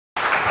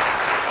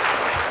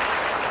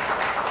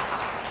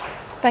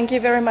Thank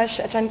you very much,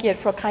 Ajahn Kiet,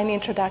 for a kind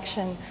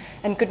introduction.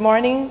 And good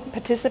morning,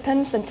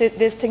 participants and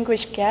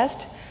distinguished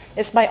guests.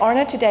 It's my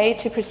honor today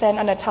to present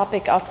on the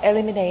topic of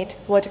eliminate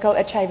vertical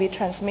HIV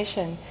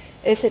transmission.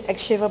 Is it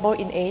achievable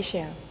in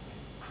Asia?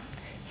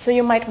 So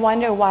you might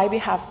wonder why we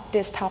have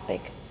this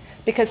topic.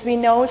 Because we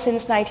know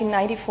since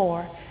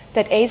 1994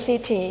 that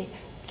ACT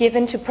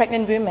given to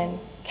pregnant women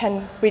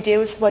can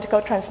reduce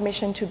vertical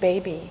transmission to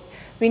baby.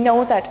 We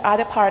know that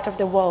other parts of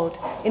the world,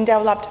 in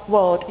developed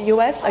world,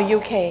 US or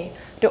UK,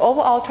 the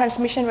overall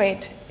transmission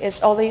rate is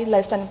only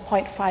less than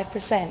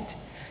 0.5%.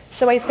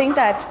 So I think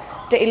that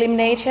the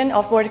elimination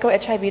of vertical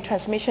HIV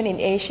transmission in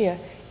Asia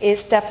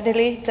is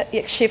definitely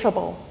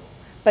achievable,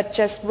 but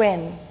just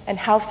when and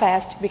how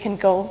fast we can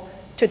go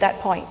to that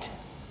point.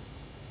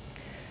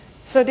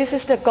 So this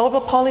is the global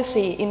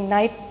policy in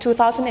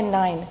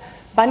 2009.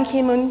 Ban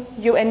Ki-moon,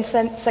 UN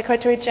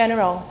Secretary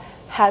General,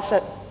 has a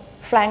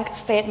frank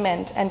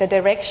statement and the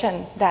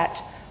direction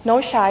that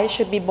no child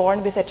should be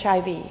born with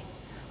HIV.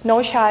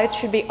 No child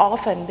should be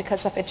orphaned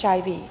because of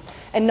HIV.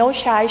 And no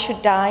child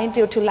should die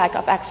due to lack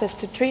of access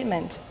to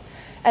treatment.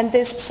 And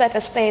this set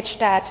a stage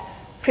that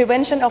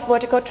prevention of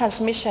vertical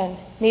transmission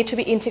need to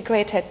be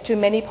integrated to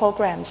many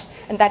programs,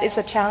 and that is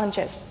the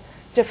challenges.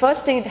 The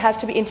first thing, it has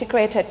to be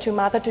integrated to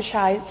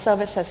mother-to-child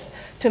services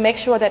to make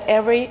sure that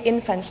every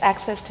infant has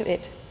access to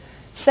it.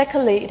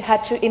 Secondly, it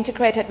had to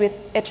integrate it with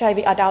HIV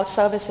adult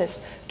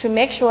services to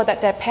make sure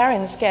that their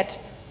parents get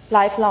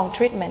lifelong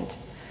treatment.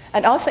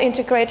 And also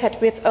integrated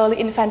with early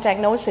infant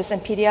diagnosis and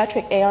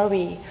pediatric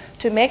ARV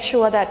to make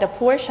sure that the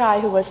poor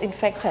child who was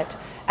infected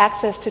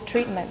access to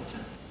treatment.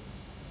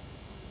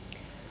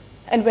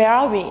 And where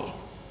are we?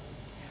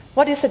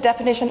 What is the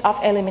definition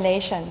of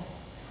elimination?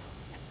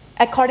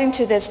 According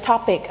to this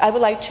topic, I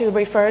would like to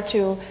refer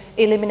to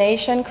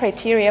elimination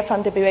criteria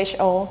from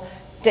WHO,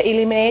 the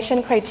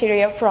elimination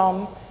criteria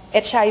from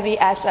HIV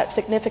as a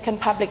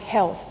significant public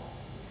health.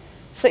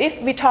 So if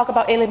we talk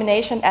about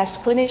elimination as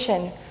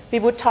clinician, we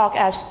would talk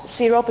as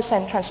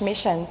 0%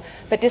 transmission,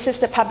 but this is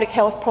the public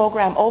health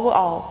program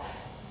overall.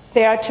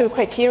 There are two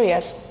criteria.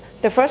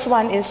 The first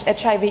one is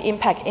HIV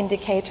impact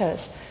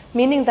indicators,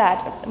 meaning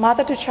that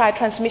mother-to-child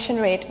transmission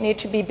rate need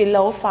to be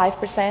below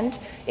 5%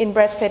 in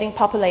breastfeeding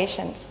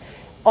populations,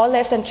 or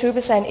less than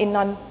 2% in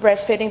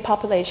non-breastfeeding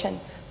population,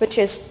 which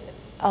is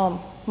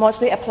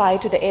mostly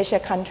applied to the Asia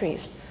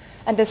countries.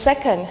 And the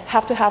second,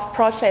 have to have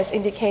process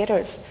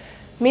indicators,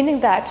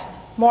 meaning that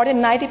more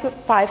than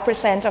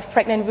 95% of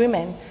pregnant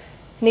women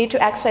need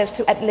to access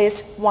to at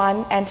least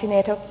one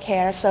antenatal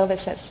care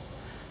services.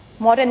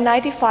 More than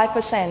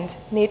 95%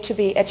 need to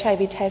be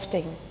HIV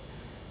testing.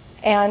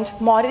 And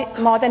more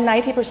than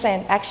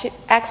 90%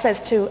 access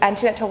to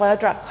antiretroviral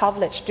drug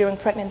coverage during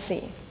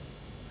pregnancy.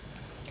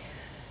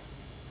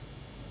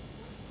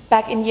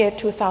 Back in year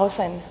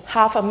 2000,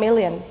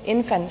 500,000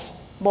 infants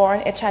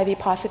born HIV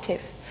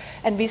positive.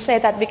 And we say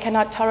that we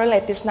cannot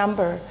tolerate this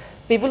number.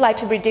 We would like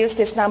to reduce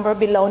this number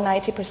below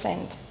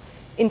 90%.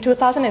 In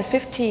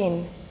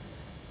 2015,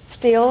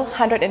 still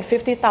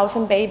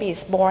 150,000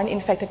 babies born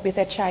infected with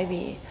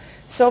HIV.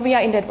 So we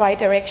are in the right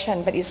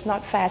direction, but it's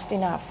not fast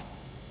enough.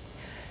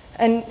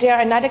 And there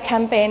are another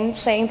campaign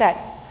saying that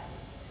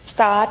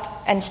start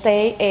and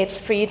stay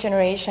AIDS-free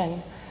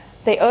generation.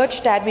 They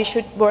urge that we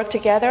should work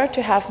together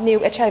to have new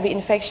HIV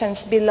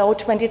infections below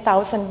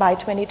 20,000 by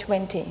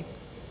 2020.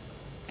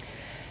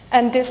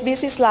 And this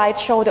busy slide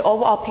shows the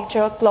overall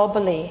picture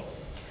globally.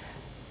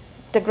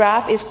 The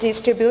graph is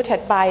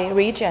distributed by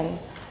region.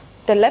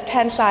 The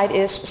left-hand side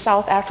is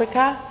South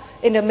Africa.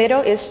 In the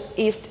middle is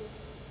East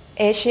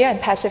Asia and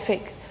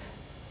Pacific.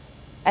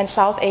 And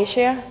South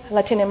Asia,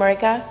 Latin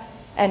America.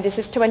 And this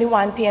is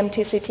 21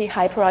 PMTCT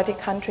high priority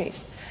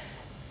countries.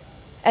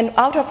 And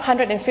out of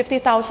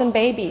 150,000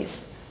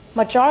 babies,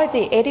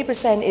 majority,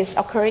 80% is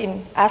occurring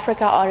in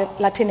Africa or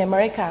Latin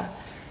America.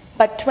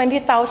 But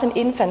 20,000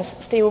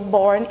 infants still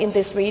born in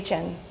this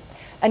region.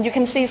 And you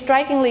can see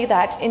strikingly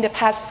that in the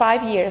past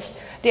 5 years,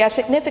 they are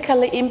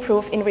significantly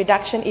improved in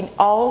reduction in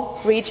all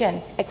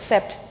regions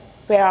except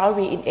where are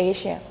we in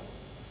Asia.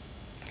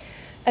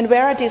 And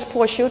where are these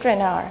poor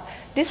children are?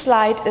 This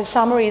slide is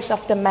summaries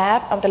of the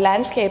map of the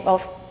landscape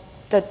of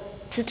the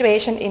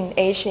situation in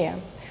Asia.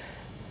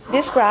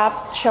 This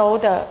graph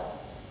shows the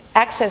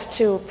access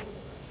to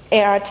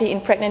ART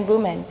in pregnant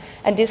women,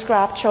 and this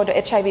graph shows the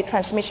HIV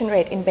transmission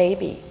rate in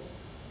baby.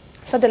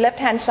 So the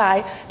left-hand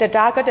side, the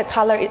darker the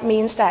color, it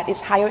means that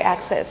it's higher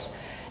access.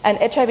 And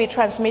HIV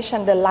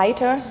transmission, the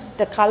lighter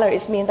the color,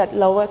 it means that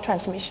lower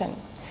transmission.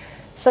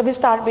 So we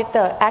start with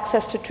the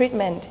access to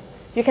treatment.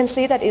 You can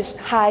see that it's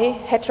high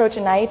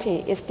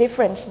heterogeneity, it's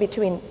difference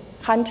between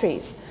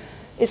countries.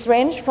 It's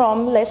ranged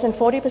from less than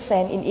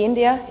 40% in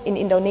India, in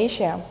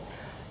Indonesia,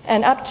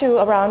 and up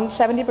to around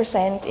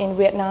 70% in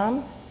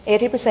Vietnam,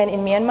 80% in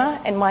Myanmar,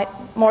 and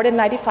more than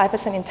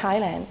 95% in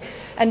Thailand.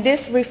 And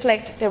this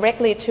reflects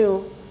directly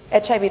to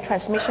HIV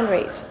transmission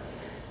rate.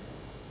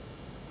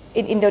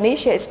 In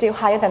Indonesia, it's still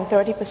higher than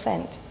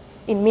 30%.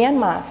 In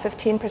Myanmar,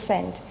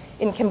 15%.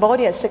 In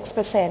Cambodia,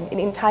 6%. And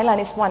in Thailand,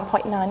 it's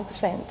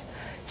 1.9%.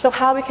 So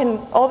how we can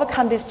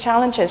overcome these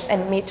challenges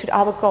and meet to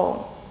our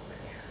goal?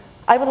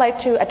 I would like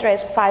to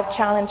address 5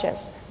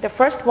 challenges. The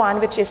first one,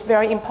 which is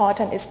very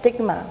important, is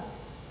stigma.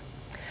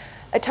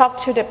 I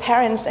talked to the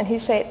parents and she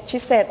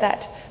said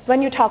that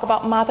when you talk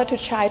about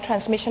mother-to-child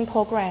transmission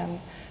program,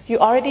 you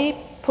already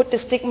put the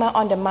stigma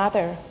on the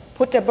mother,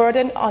 put the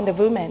burden on the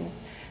woman,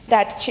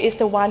 that she is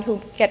the one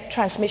who gets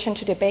transmission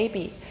to the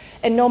baby.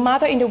 And no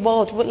mother in the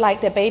world would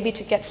like the baby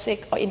to get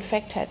sick or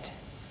infected.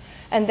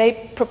 And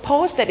they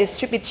proposed that it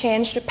should be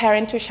changed to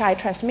parent-to-child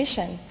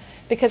transmission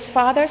because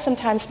fathers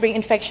sometimes bring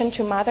infection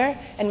to mother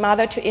and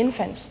mother to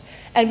infants.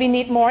 And we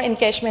need more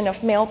engagement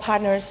of male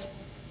partners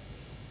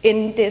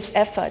in this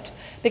effort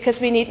because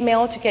we need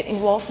male to get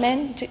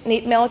involvement,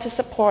 need male to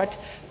support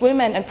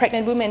women and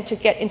pregnant women to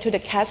get into the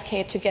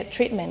cascade to get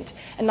treatment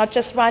and not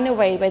just run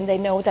away when they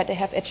know that they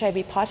have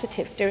HIV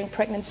positive during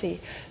pregnancy,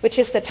 which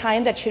is the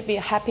time that should be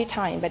a happy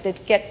time, but they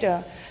get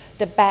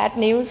the bad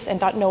news and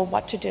don't know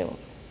what to do.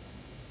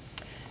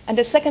 And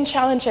the second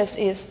challenge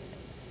is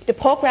the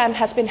program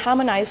has been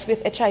harmonized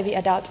with HIV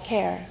adult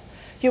care.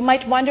 You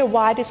might wonder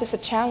why this is a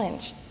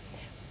challenge.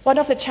 One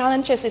of the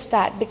challenges is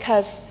that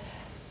because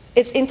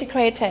it's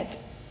integrated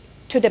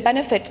to the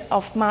benefit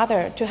of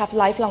mother to have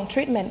lifelong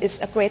treatment is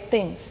a great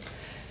thing.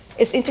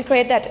 It's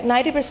integrated that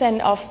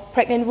 90% of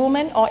pregnant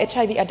women or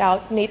HIV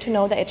adults need to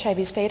know the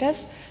HIV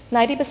status,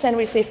 90%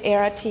 receive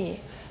ART.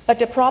 But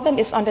the problem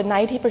is on the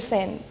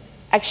 90%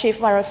 achieve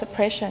viral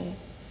suppression.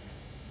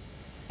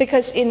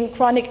 Because in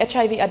chronic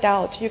HIV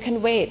adult, you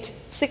can wait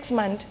 6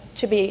 months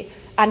to be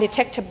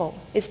undetectable.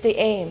 It's the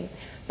aim.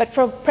 But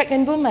for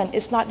pregnant women,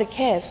 it's not the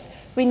case.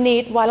 We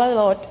need viral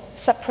load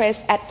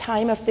suppressed at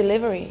time of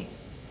delivery.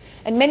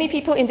 And many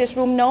people in this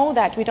room know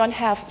that we don't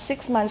have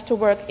 6 months to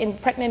work in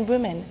pregnant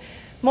women.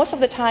 Most of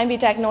the time, we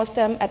diagnose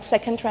them at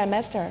second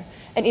trimester.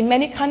 And in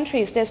many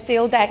countries, they're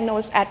still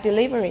diagnosed at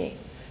delivery.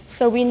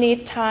 So we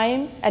need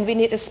time, and we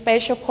need a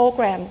special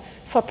program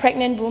for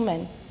pregnant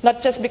women.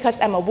 Not just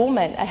because I'm a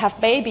woman, I have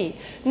baby.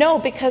 No,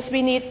 because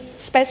we need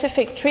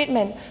specific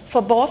treatment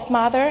for both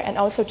mother and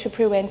also to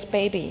prevent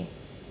baby.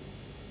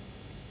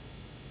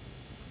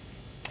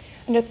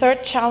 And the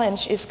third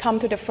challenge is come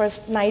to the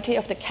first 90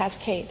 of the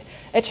cascade,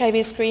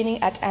 HIV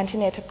screening at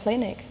antenatal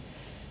clinic.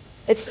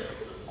 It's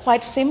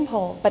quite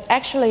simple, but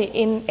actually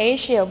in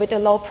Asia with the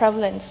low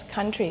prevalence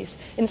countries,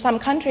 in some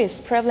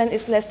countries prevalence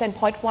is less than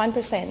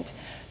 0.1%.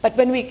 But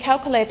when we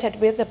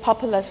calculated with the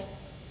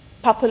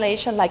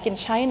population like in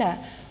China,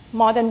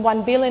 more than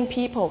 1 billion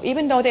people,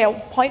 even though they are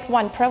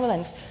 0.1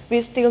 prevalence,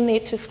 we still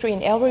need to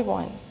screen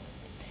everyone.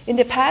 In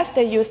the past,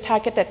 they used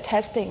targeted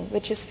testing,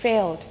 which has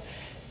failed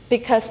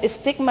because it's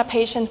stigma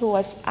patient who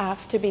was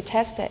asked to be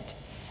tested.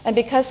 And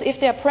because if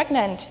they're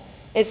pregnant,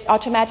 it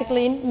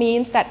automatically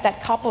means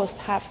that couples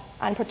have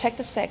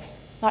unprotected sex,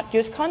 not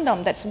use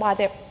condom, that's why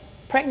they're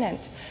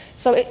pregnant.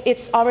 So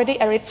it's already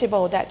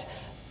eligible that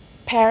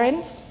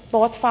parents,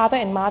 both father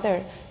and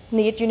mother,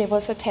 need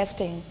universal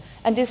testing.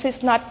 And this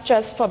is not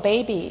just for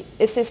baby.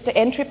 This is the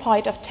entry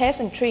point of test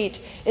and treat.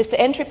 It's the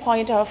entry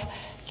point of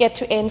get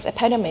to end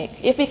epidemic.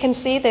 If we can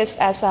see this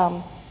as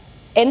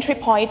entry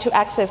point to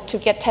access to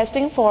get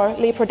testing for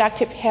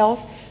reproductive health,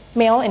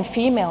 male and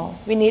female,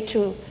 we need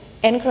to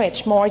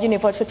encourage more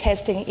universal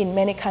testing in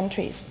many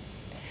countries.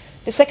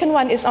 The second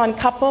one is on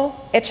couple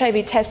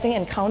HIV testing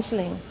and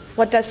counseling.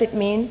 What does it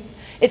mean?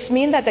 It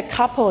means that the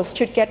couples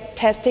should get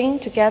testing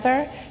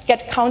together,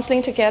 get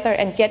counseling together,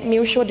 and get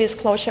mutual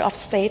disclosure of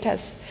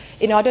status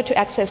in order to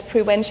access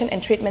prevention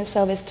and treatment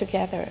service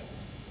together.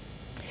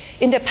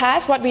 In the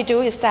past, what we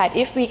do is that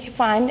if we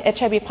find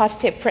HIV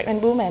positive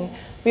pregnant women,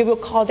 we will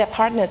call their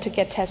partner to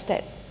get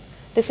tested.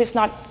 This is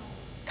not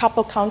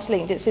couple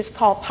counseling, this is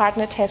called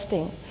partner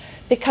testing.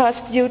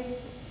 Because you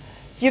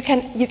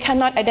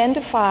cannot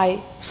identify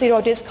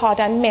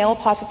serodiscordant male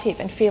positive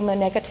and female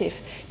negative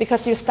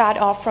because you start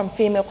off from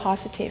female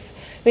positive.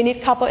 We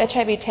need couple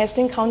HIV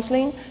testing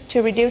counseling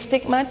to reduce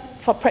stigma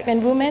for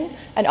pregnant women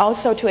and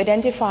also to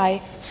identify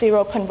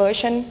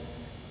seroconversion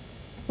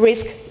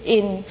risk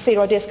in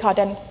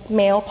serodiscordant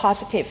male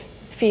positive,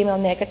 female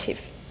negative.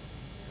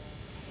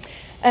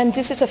 And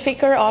this is a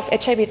figure of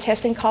HIV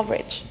testing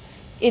coverage.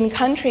 In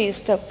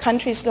countries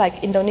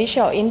like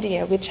Indonesia or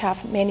India, which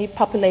have many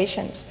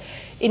populations,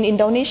 in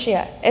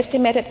Indonesia,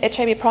 estimated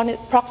HIV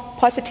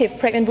positive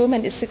pregnant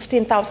women is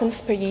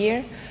 16,000 per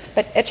year,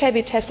 but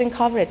HIV testing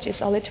coverage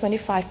is only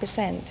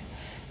 25%,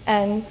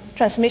 and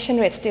transmission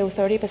rate still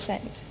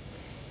 30%.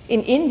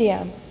 In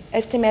India,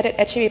 estimated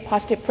HIV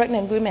positive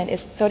pregnant women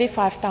is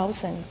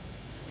 35,000,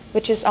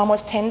 which is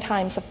almost 10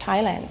 times of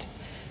Thailand.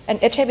 And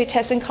HIV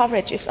testing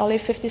coverage is only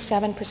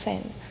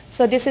 57%.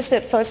 So this is the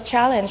first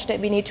challenge that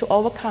we need to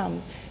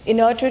overcome in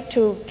order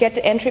to get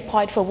the entry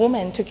point for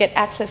women to get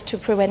access to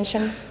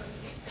prevention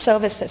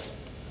services.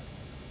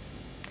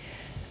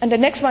 And the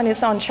next one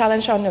is on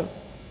challenge on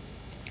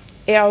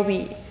the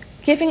ARV.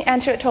 Giving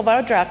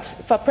antiretroviral drugs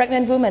for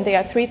pregnant women, there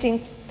are 3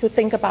 things to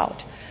think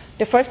about.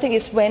 The first thing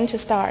is when to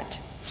start.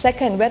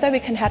 Second, whether we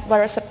can have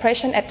viral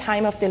suppression at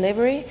time of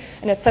delivery.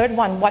 And the third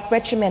one, what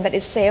regimen that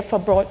is safe for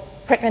both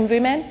pregnant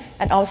women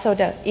and also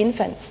the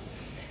infants.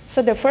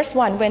 So the first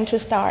one, when to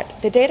start.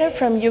 The data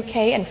from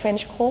UK and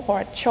French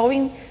cohort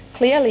showing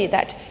clearly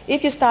that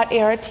if you start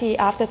ART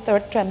after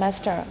third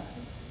trimester,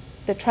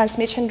 the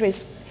transmission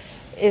risk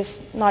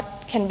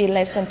can be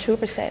less than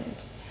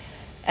 2%.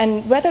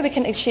 And whether we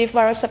can achieve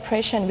viral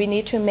suppression, we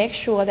need to make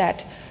sure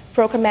that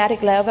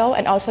programmatic level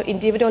and also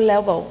individual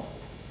level,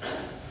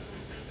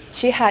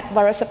 she had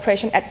viral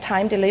suppression at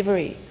time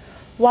delivery.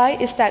 Why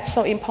is that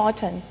so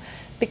important?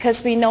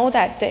 Because we know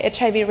that the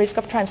HIV risk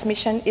of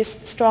transmission is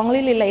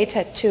strongly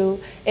related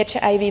to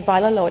HIV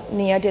viral load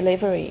near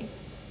delivery.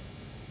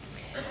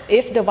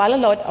 If the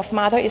viral load of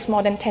mother is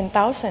more than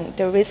 10,000,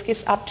 the risk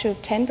is up to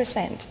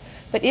 10%.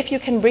 But if you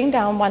can bring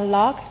down one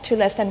log to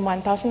less than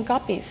 1,000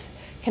 copies,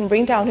 can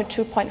bring down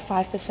to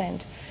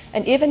 2.5%.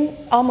 And even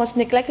almost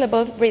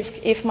negligible risk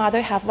if mother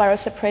have viral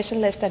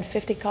suppression less than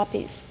 50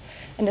 copies.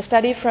 And a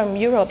study from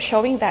Europe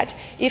showing that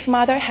if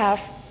mother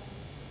have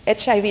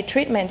HIV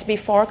treatment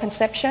before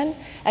conception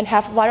and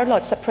have viral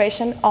load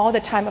suppression all the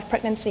time of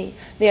pregnancy,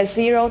 there is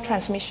zero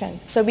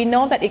transmission. So we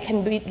know that it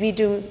can be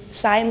do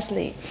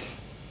sciencely.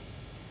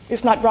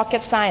 It's not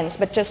rocket science,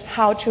 but just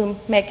how to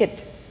make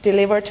it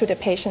deliver to the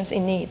patients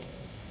in need.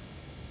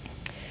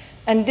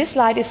 And this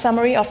slide is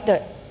summary of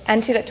the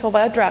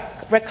antiretroviral drug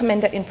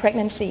recommended in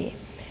pregnancy.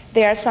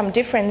 There are some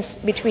difference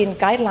between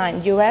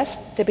guideline, US,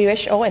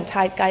 WHO, and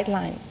Thai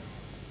guideline.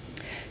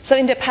 So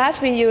in the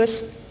past, we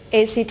used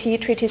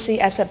ACT-3TC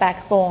as a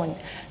backbone,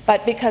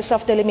 but because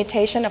of the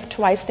limitation of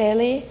twice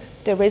daily,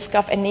 the risk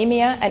of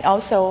anemia, and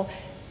also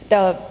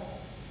the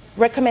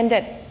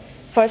recommended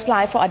first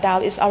line for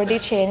adult is already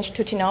changed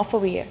to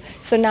tenofovir.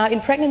 So now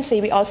in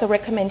pregnancy, we also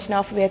recommend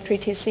tenofovir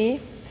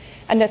 3TC.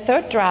 And the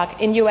third drug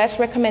in US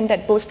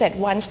recommended boosted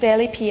once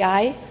daily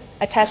PI,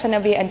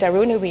 atazanavir and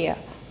darunavir,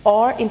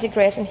 or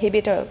integrase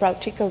inhibitor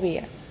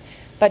raltegravir.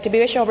 But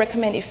WHO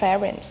recommend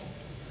efavirenz.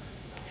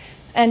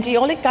 And the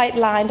only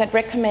guideline that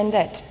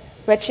recommended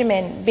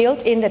regimen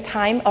built in the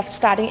time of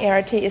starting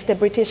ART is the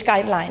British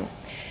guideline.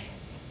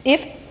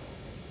 If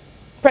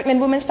pregnant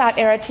women start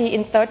ART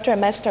in third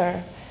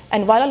trimester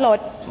and viral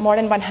load more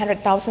than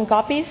 100,000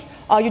 copies,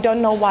 or you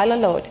don't know viral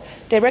load,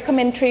 they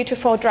recommend 3 to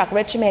 4 drug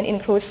regimen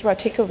includes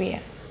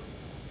raltegravir.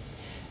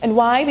 And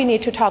why we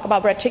need to talk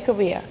about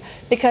raltegravir?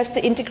 Because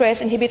the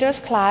integrase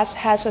inhibitors class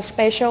has a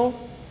special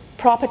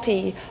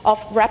property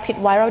of rapid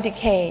viral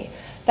decay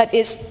that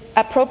is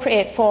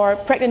appropriate for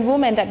pregnant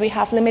women that we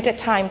have limited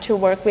time to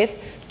work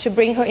with to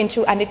bring her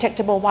into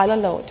undetectable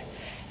viral load.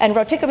 And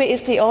raltegravir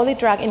is the only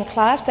drug in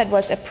class that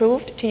was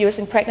approved to use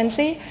in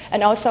pregnancy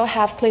and also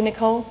have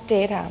clinical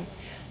data.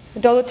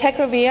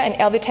 Dolutegravir and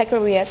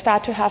elbiteragravir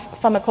start to have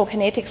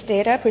pharmacokinetics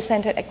data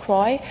presented at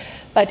CROI,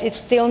 but it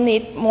still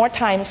needs more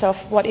times of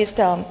what is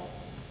the,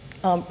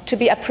 to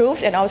be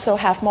approved and also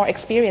have more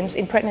experience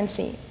in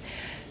pregnancy.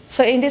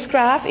 So in this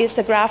graph is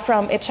the graph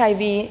from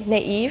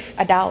HIV-naive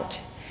adult.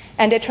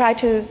 And they try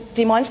to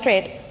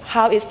demonstrate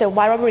how is the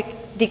viral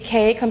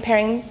decay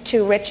comparing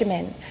to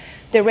regimen.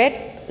 The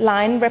red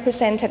line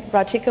represented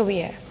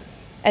raltegravir,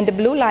 and the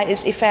blue line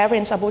is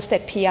efavirenz or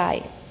boosted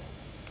PI.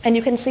 And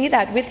you can see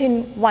that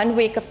within 1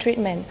 week of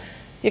treatment,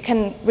 you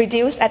can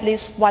reduce at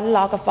least 1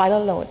 log of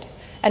viral load.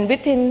 And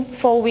within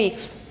 4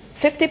 weeks,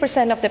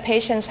 50% of the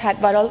patients had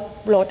viral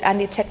load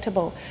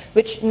undetectable,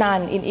 which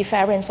none in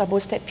efavirenz or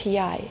boosted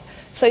PI.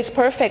 So it's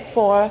perfect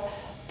for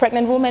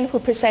pregnant women who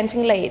are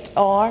presenting late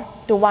or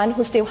the one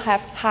who still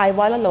have high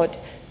viral load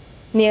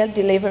near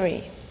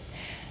delivery.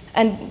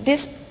 And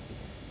this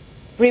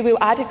review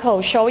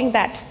article showing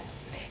that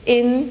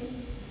in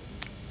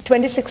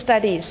 26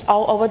 studies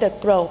all over the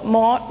globe,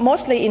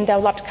 mostly in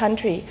developed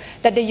countries,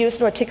 that they use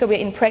raltegravir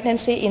in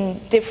pregnancy in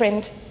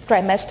different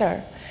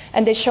trimesters.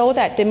 And they show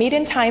that the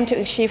median time to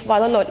achieve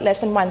viral load less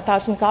than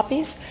 1,000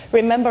 copies.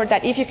 Remember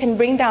that if you can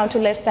bring down to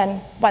less than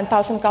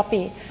 1,000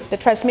 copies, the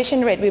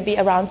transmission rate will be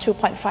around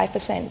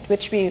 2.5%,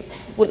 which we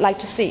would like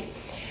to see.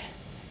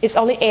 It's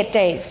only 8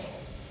 days.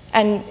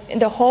 And in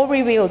the whole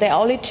review, there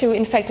are only 2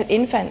 infected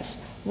infants,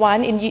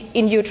 1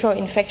 in utero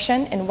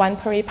infection and 1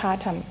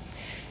 peripartum.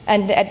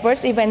 And the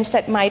adverse events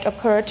that might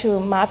occur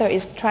to mother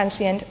is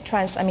transient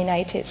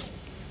transaminitis.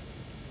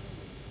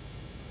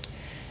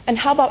 And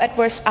how about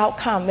adverse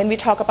outcome when we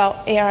talk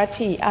about ART?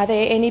 Are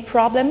there any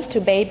problems to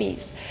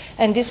babies?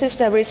 And this is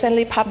the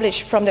recently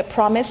published from the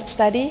PROMISE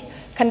study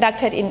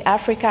conducted in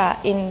Africa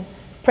in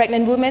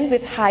pregnant women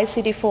with high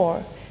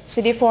CD4.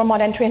 CD4 more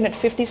than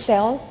 350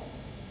 cells.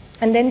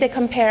 And then they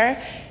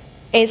compare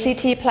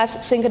ACT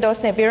plus single-dose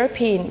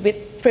nevirapine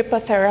with triple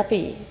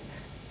therapy.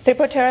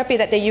 Triple therapy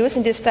that they use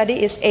in this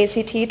study is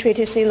ACT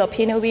 3TC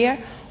lopinavir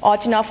or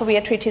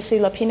tenofovir 3TC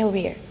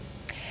lopinavir.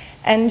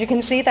 And you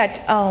can see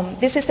that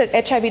this is the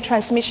HIV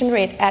transmission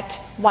rate at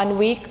 1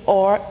 week,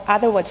 or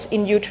other words,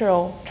 in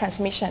utero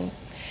transmission.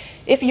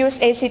 If you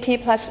use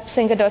ACT plus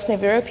single-dose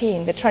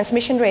nevirapine, the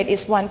transmission rate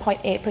is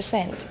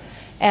 1.8%.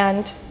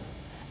 And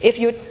if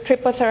you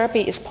triple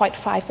therapy, it's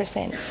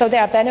 0.5%. So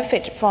there are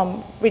benefits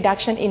from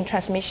reduction in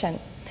transmission.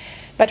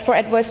 But for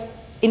adverse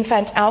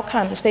infant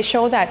outcomes, they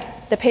show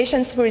that the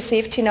patients who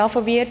receive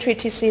tenofovir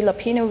 3TC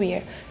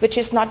lopinavir, which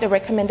is not the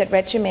recommended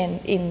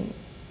regimen in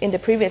in the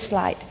previous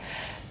slide.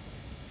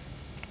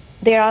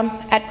 They are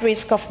at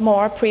risk of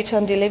more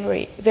preterm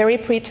delivery, very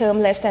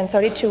preterm, less than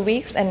 32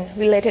 weeks, and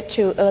related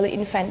to early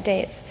infant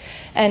death.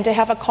 And they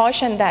have a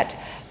caution that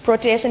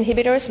protease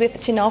inhibitors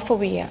with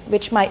tenofovir,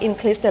 which might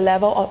increase the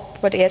level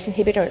of protease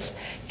inhibitors,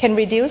 can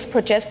reduce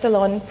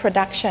progesterone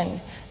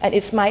production, and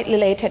it's might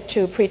related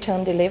to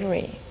preterm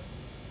delivery.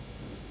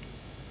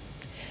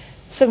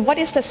 So what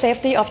is the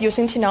safety of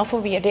using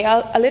tenofovir? They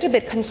are a little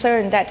bit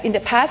concerned that in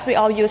the past we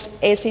all used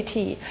ACT,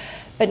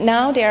 but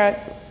now there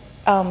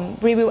are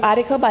review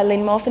article by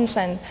Lynn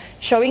Morfinson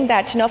showing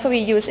that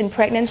tenofovir used in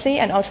pregnancy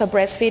and also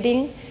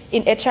breastfeeding,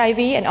 in HIV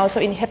and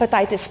also in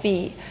hepatitis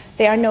B.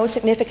 There are no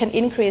significant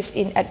increase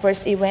in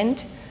adverse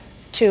event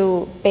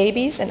to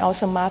babies and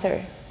also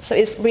mother. So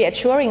it's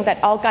reassuring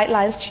that all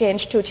guidelines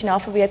change to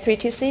tenofovir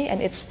 3TC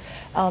and it's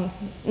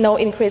no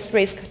increased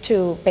risk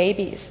to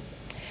babies.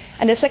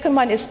 And the second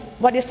one is,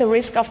 what is the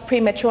risk of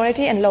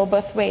prematurity and low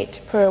birth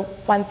weight per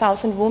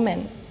 1,000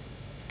 women?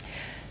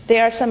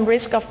 There are some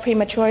risk of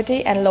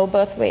prematurity and low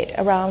birth weight,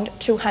 around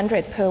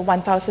 200 per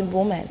 1,000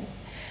 women.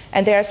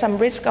 And there are some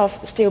risk of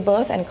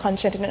stillbirth and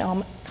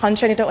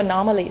congenital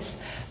anomalies.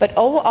 But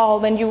overall,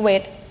 when you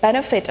weigh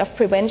benefit of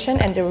prevention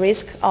and the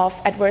risk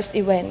of adverse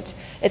event,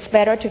 it's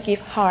better to give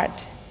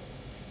heart.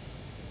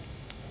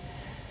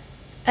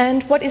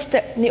 And what is the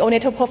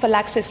neonatal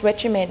prophylaxis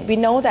regimen? We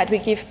know that we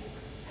give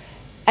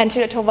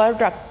antiretroviral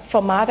drug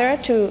for mother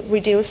to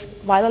reduce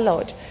viral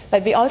load,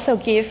 but we also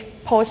give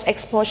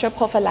post-exposure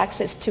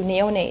prophylaxis to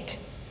neonate.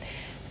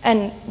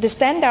 And the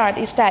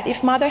standard is that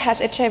if mother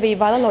has HIV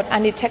viral load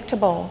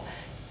undetectable,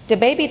 the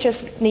baby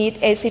just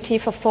needs ACT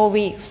for 4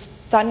 weeks,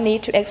 don't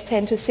need to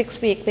extend to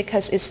 6 weeks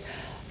because it's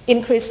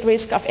increased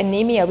risk of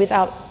anemia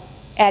without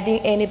adding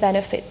any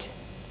benefit.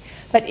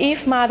 But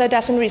if mother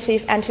doesn't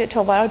receive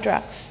antiretroviral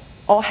drugs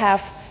or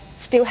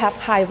still have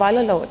high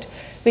viral load,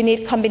 we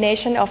need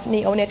combination of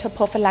neonatal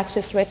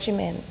prophylaxis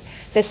regimen.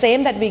 The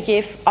same that we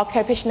give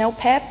occupational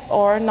PEP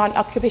or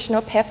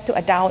non-occupational PEP to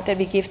adult, that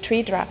we give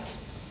 3 drugs.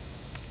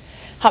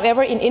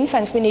 However, in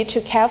infants, we need to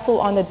be careful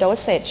on the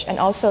dosage and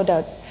also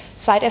the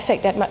side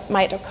effect that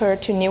might occur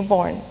to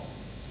newborn.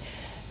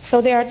 So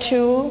there are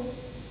 2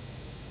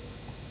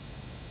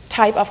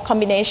 types of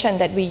combination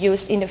that we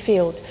use in the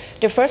field.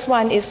 The first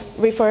one is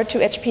referred to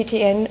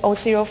HPTN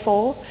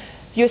 004,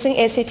 using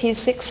ACT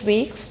 6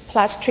 weeks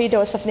plus 3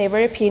 doses of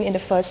nevirapine in the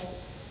first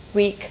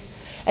week.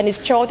 And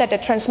it's shown that the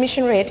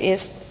transmission rate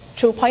is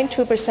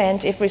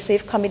 2.2% if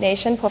received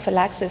combination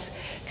prophylaxis,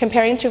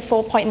 comparing to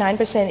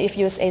 4.9% if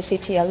used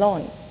ACT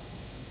alone.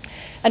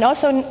 And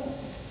also,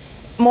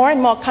 more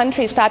and more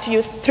countries start to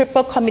use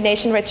triple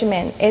combination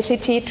regimen,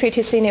 ACT,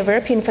 3TC,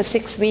 nevirapine for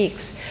 6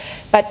 weeks.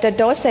 But the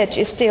dosage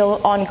is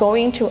still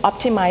ongoing to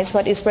optimize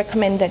what is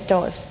recommended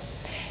dose.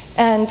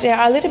 And they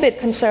are a little bit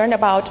concerned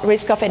about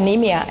risk of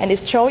anemia, and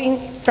it's showing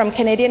from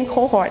Canadian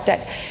cohort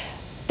that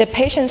the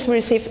patients who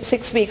receive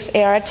 6 weeks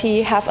ART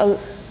have a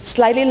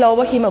slightly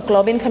lower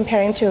hemoglobin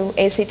comparing to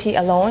ACT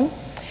alone.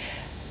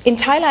 In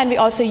Thailand, we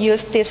also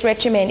use this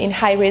regimen in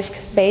high-risk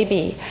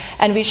baby,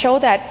 and we show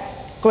that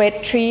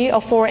grade 3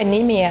 or 4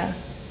 anemia,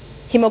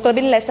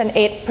 hemoglobin less than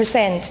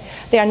 8%,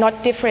 they are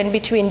not different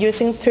between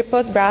using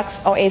triple drugs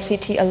or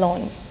ACT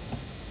alone.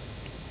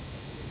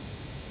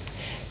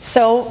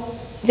 So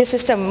this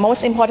is the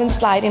most important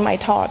slide in my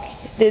talk.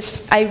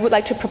 I would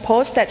like to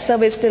propose that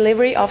service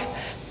delivery of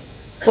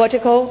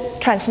vertical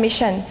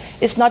transmission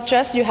is not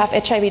just you have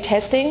HIV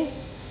testing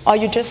or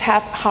you just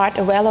have heart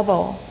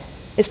available.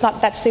 It's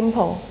not that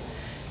simple.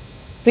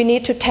 We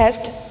need to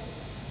test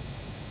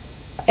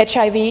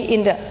HIV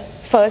in the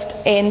first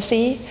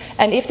ANC,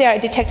 and if they are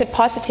detected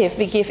positive,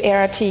 we give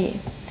ART.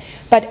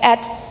 But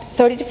at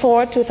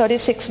 34 to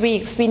 36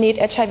 weeks, we need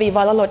HIV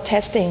viral load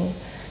testing.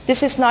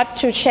 This is not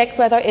to check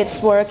whether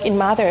it's work in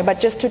mother,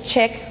 but just to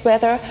check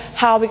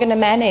how we're going to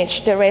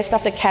manage the rest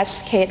of the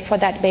cascade for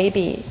that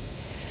baby.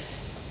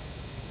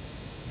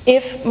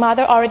 If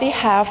mother already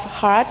have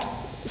heart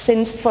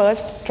since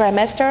first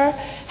trimester,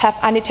 have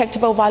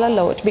undetectable viral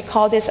load, we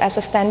call this as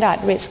a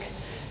standard risk.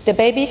 The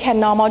baby can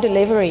normal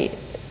delivery.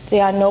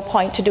 There are no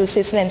point to do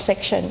cesarean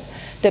section.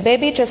 The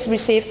baby just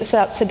receives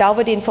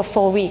sedalvadine for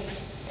 4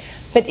 weeks.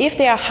 But if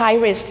they are high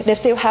risk, they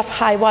still have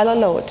high viral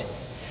load.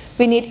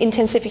 We need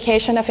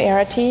intensification of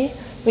ART.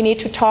 We need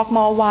to talk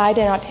more why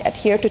they not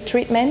adhere to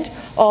treatment,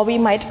 or we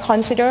might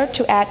consider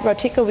to add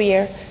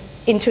raticular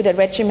into the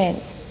regimen.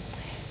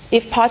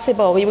 If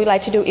possible, we would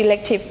like to do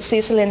elective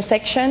cesarean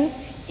section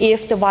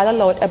if the viral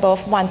load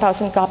above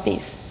 1,000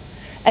 copies.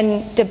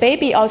 And the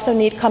baby also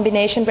need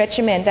combination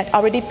regimen that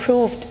already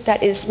proved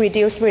that is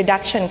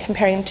reduction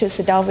comparing to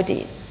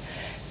sedalvadine.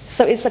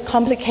 So it's a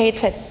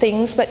complicated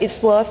thing, but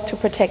it's worth to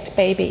protect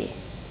baby.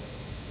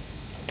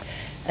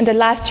 And the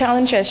last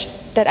challenge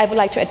that I would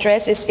like to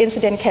address is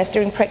incident case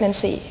during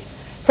pregnancy.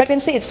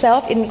 Pregnancy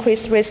itself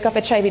increased risk of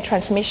HIV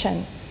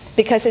transmission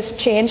because it's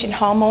change in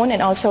hormone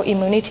and also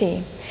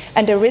immunity.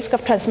 And the risk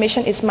of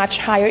transmission is much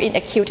higher in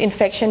acute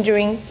infection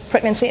during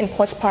pregnancy and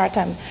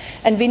postpartum.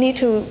 And we need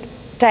to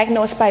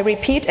diagnose by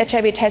repeat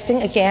HIV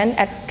testing again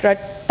at the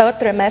 3rd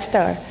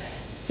trimester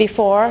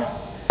before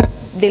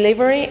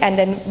delivery, and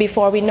then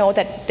before we know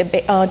that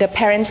the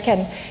parents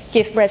can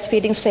give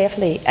breastfeeding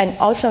safely, and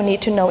also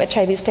need to know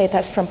HIV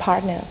status from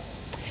partner.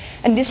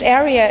 In this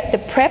area, the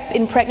PrEP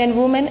in pregnant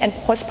women and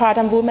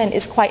postpartum women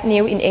is quite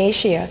new in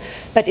Asia,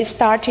 but it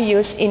started to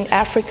use in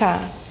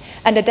Africa.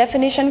 And the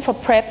definition for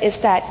PrEP is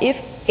that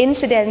if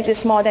incidence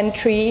is more than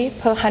 3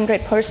 per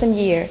 100 person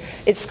year,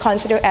 it's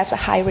considered as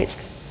a high risk.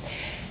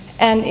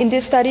 And in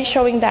this study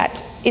showing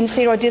that in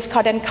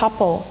serodiscordant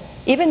couple,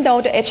 even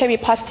though the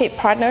HIV positive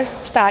partner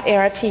start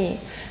ART,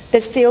 they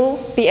still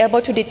be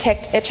able to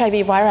detect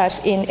HIV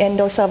virus in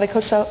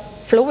endocervical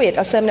fluid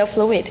or seminal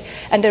fluid,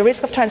 and the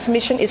risk of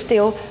transmission is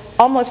still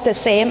almost the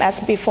same as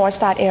before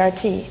start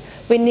ART.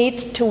 We need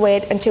to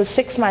wait until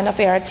 6 months of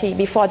ART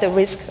before the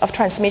risk of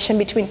transmission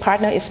between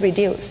partners is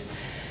reduced.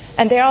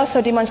 And there are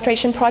also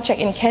demonstration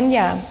projects in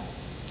Kenya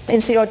in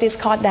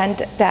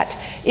serodiscordant that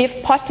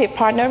if positive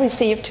partner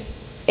received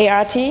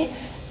ART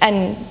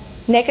and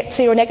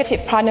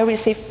seronegative partner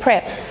received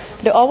PrEP,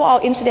 the overall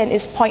incidence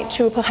is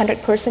 0.2 per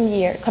 100 person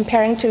year,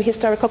 comparing to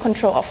historical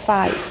control of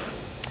 5.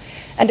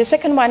 And the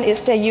second one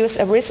is they use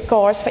a risk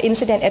scores for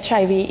incident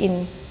HIV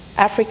in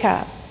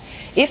Africa.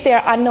 If they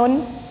are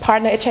unknown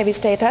partner HIV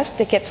status,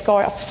 they get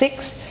score of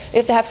 6.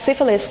 If they have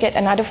syphilis, get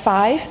another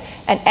 5,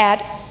 and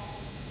add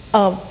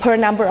per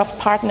number of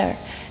partner.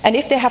 And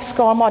if they have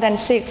score more than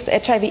 6, the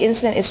HIV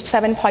incidence is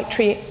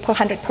 7.3 per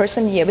 100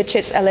 person year, which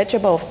is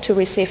eligible to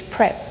receive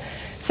PrEP.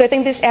 So I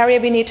think this area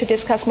we need to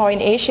discuss more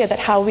in Asia, that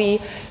how we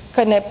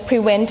can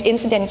prevent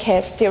incident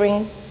case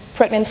during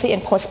pregnancy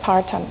and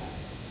postpartum.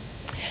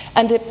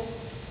 And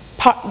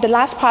the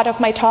last part of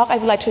my talk, I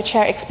would like to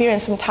share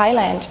experience from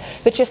Thailand,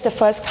 which is the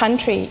first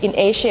country in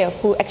Asia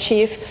who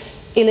achieved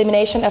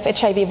elimination of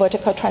HIV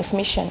vertical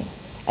transmission.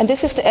 And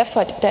this is the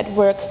effort that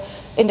worked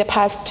in the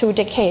past 2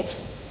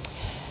 decades.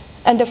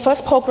 And the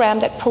first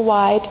program that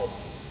provides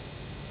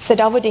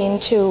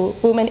Sedalvodin to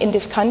women in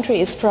this country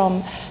is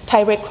from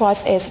Thai Red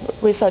Cross AIDS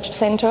Research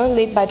Center,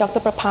 led by Dr.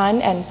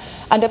 Prapan and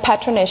under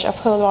patronage of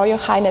Her Royal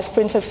Highness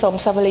Princess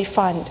Somsavali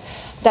Fund,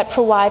 that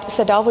provide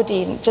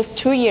Sedalvodin just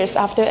 2 years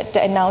after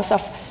the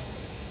announcement of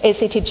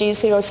ACTG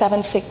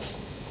 076.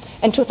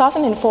 In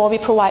 2004, we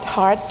provide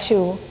HEART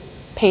to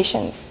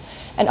patients.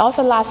 And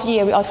also last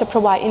year, we also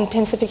provide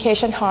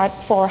intensification HEART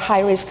for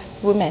high-risk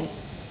women.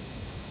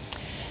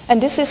 And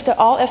this is the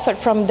all effort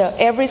from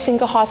every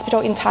single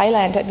hospital in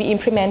Thailand that we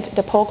implement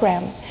the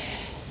program.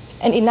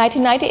 And in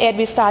 1998,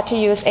 we start to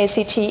use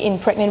ACT in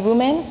pregnant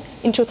women.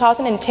 In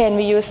 2010,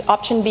 we use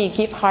option B,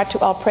 give HEART to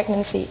all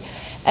pregnancy.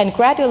 And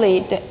gradually,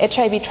 the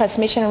HIV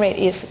transmission rate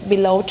is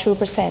below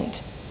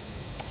 2%.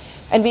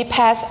 And we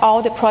pass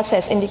all the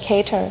process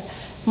indicator.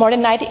 More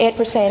than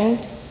 98%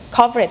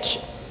 coverage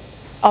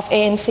of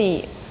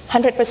ANC,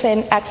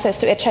 100% access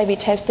to HIV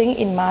testing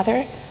in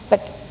mother,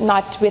 but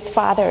not with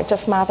father,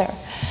 just mother.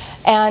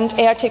 And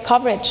ART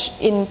coverage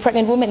in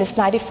pregnant women is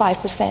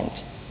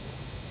 95%.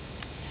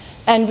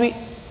 And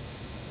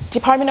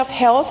Department of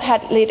Health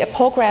had led a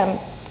program,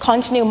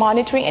 continue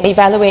monitoring and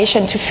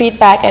evaluation to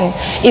feedback and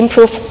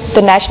improve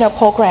the national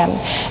program.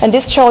 And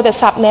this shows the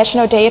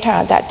subnational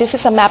data, that this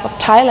is a map of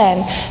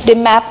Thailand. They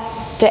map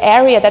the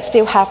area that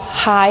still have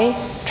high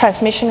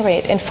transmission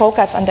rate and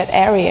focus on that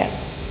area.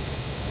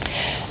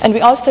 And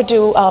we also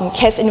do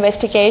case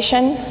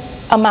investigation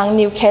among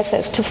new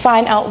cases to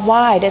find out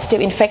why they're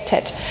still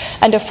infected.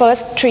 And the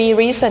first 3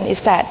 reasons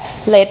is that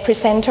late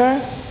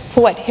presenter,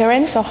 poor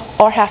adherence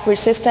or have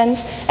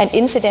resistance, and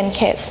incident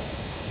case.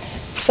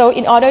 So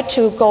in order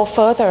to go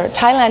further,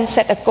 Thailand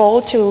set a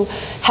goal to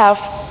have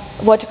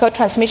vertical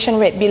transmission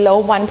rate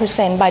below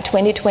 1% by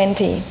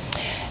 2020.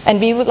 And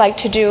we would like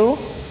to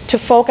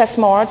focus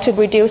more to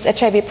reduce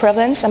HIV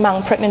prevalence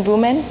among pregnant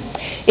women,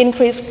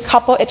 increase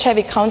couple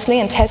HIV counseling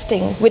and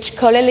testing, which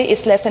currently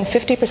is less than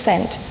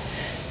 50%.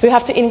 We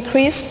have to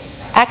increase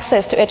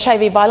access to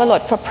HIV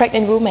biologic for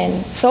pregnant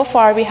women. So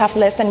far, we have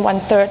less than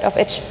 1/3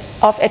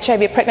 of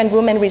HIV pregnant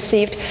women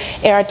received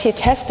ART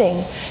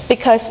testing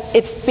because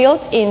it's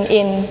built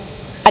in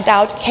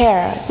adult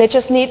care. They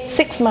just need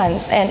 6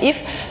 months, and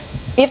if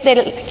they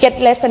get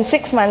less than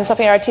 6 months of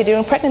ART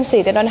during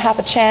pregnancy, they don't have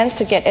a chance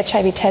to get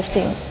HIV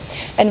testing.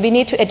 And we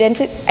need to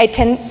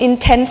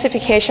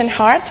intensification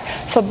HEART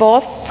for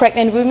both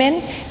pregnant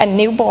women and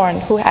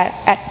newborn who are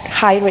at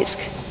high risk.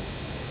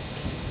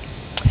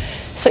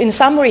 So in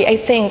summary, I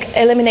think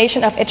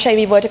elimination of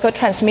HIV vertical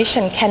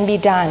transmission can be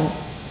done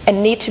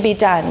and need to be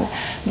done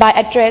by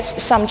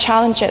address some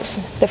challenges.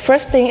 The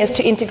first thing is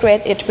to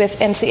integrate it with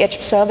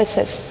MCH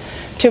services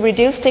to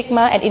reduce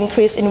stigma and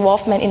increase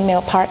involvement in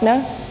male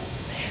partner.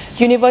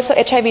 Universal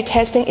HIV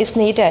testing is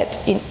needed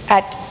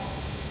at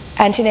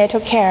antenatal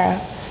care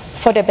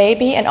for the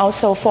baby and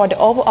also for the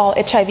overall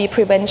HIV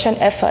prevention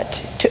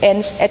effort to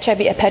end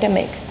HIV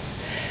epidemic.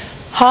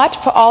 HEART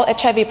for all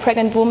HIV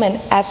pregnant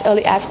women as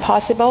early as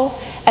possible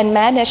and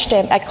manage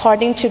them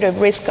according to the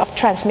risk of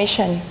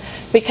transmission.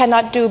 We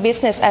cannot do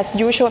business as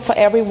usual for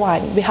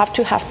everyone. We have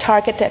to have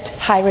targeted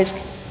high-risk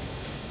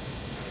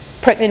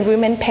pregnant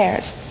women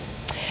pairs.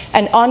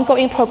 And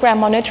ongoing program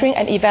monitoring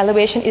and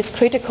evaluation is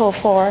critical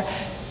for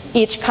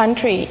each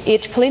country,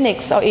 each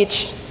clinics, or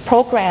each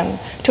program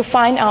to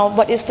find out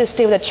what is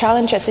still the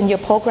challenges in your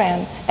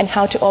program and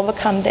how to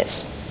overcome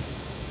this.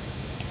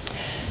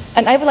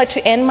 And I would like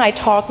to end my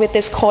talk with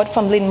this quote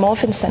from Lynn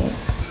Morfinson.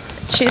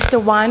 She's the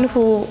one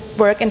who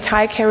worked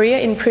entire career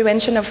in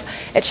prevention of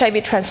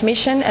HIV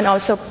transmission and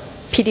also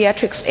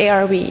pediatrics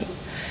ARV.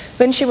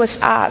 When she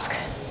was asked,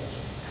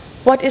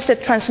 what is the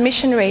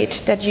transmission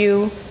rate that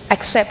you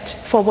accept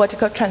for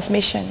vertical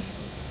transmission?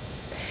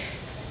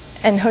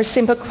 And her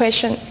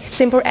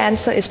simple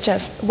answer is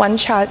just, one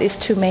child is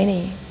too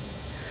many.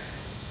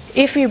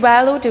 If we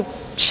value the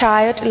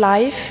child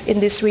life in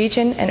this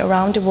region and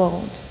around the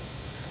world,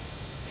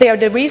 they are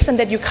the reason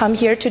that you come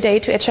here today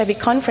to HIV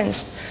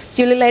conference.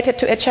 You related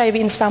to HIV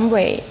in some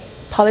way.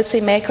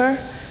 Policymaker,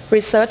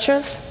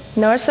 researchers,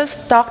 nurses,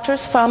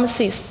 doctors,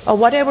 pharmacists, or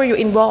whatever you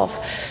involve.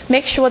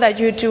 Make sure that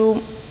you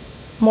do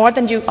more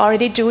than you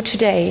already do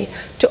today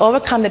to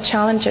overcome the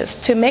challenges,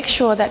 to make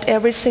sure that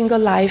every single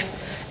life,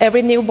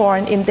 every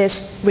newborn in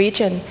this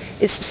region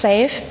is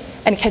safe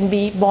and can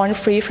be born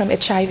free from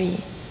HIV.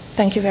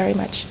 Thank you very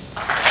much.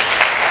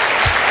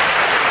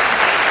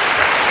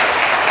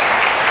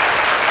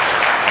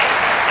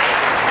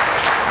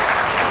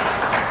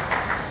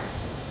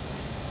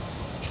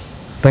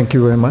 Thank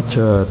you very much,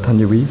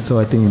 Thanyawee. So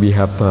I think we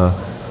have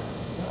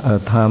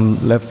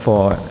time left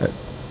for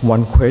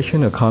one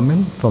question or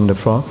comment from the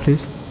floor,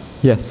 please.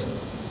 Yes.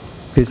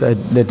 Please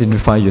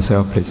identify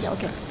yourself, please.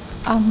 Okay.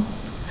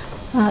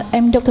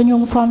 I'm Dr.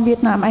 Nhung from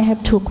Vietnam. I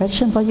have 2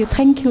 questions for you.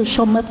 Thank you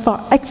so much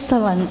for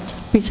excellent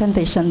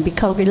presentation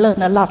because we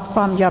learned a lot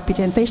from your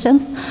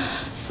presentations.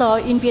 So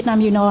in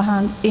Vietnam, you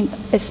know,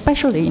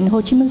 especially in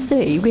Ho Chi Minh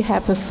City, we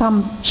have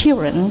some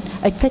children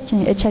infected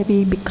with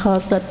HIV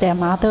because their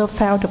mother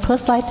failed the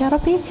first-line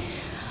therapy.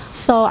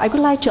 So I would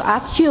like to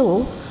ask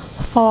you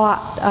for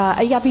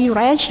ARV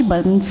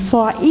regimen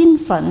for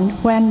infant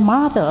when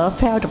mother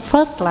failed the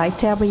first-line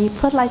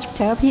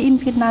therapy in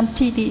Vietnam,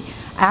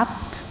 TDF,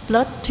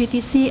 blood,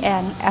 3TC,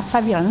 and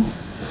efavirenz.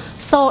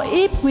 So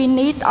if we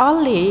need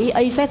only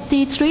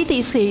AZT,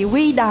 3TC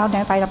without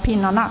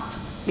nevirapine or not,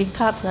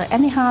 because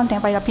anyhow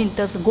nevirapine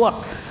doesn't work.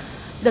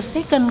 The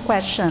second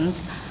question,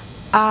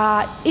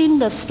 in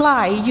the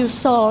slide you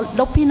saw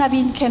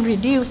lopinavir can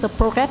reduce the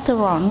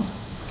progesterone.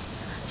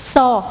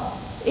 So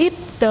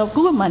if the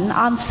woman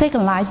on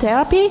second-line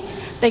therapy,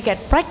 they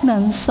get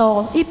pregnant,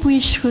 so if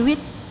we switch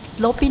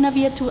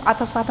lopinavir to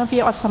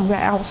atazanavir or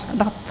somewhere else,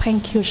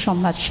 thank you so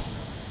much.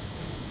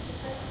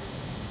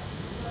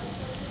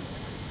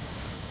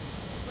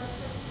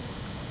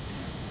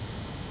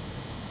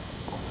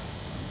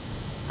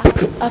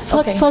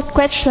 First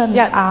question.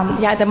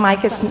 Yeah, the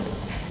mic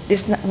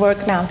is not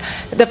work now.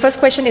 The first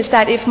question is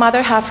that if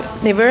mother have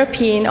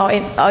nevirapine or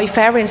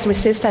efavirenz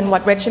resistant,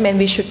 what regimen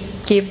we should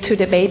give to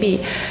the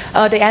baby?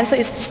 The answer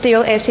is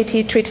still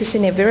ACT, 3TC,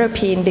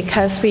 nevirapine,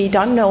 because we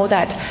don't know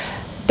that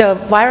the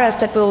virus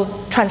that will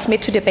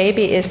transmit to the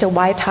baby is the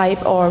wild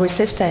type or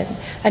resistant.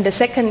 And the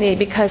secondly,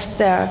 because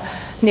the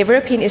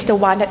nevirapine is the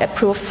one that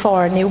approved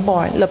for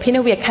newborn.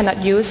 Lopinavir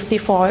cannot use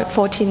before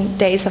 14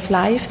 days of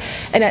life.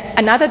 And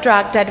another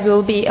drug that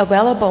will be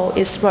available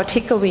is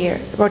roticavir.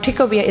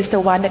 Roticavir is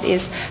the one that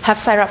have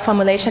syrup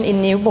formulation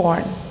in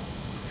newborn,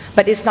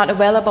 but it's not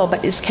available,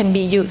 but it can be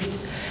used.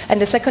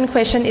 And the second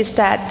question is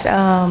that,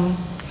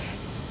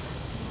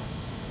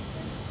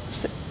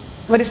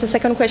 what is the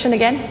second question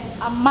again?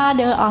 A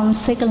mother on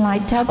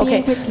second-line therapy.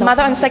 Okay,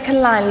 mother on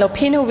second-line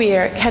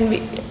lopinavir,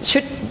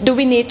 do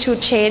we need to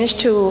change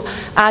to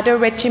other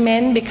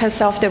regimen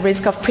because of the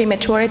risk of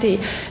prematurity?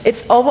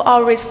 It's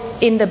overall risk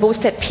in the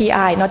boosted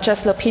PI, not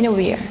just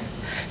lopinavir.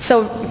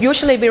 So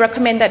usually we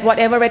recommend that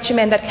whatever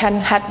regimen that can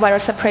have viral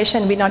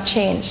suppression, we not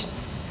change.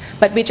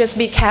 But we just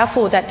be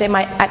careful that they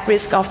might at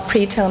risk of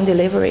preterm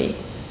delivery.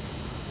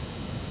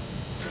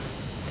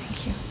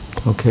 Thank you.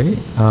 Okay.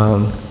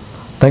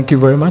 Thank you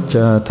very much,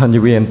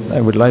 Thanyawee, and I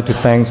would like to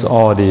thank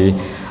all the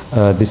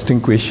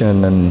distinguished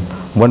and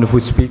wonderful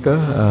speaker.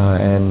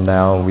 And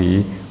now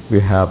we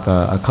have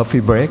a coffee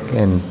break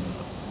and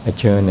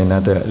return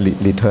another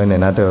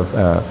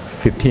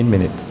 15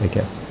 minutes, I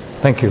guess.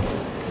 Thank you.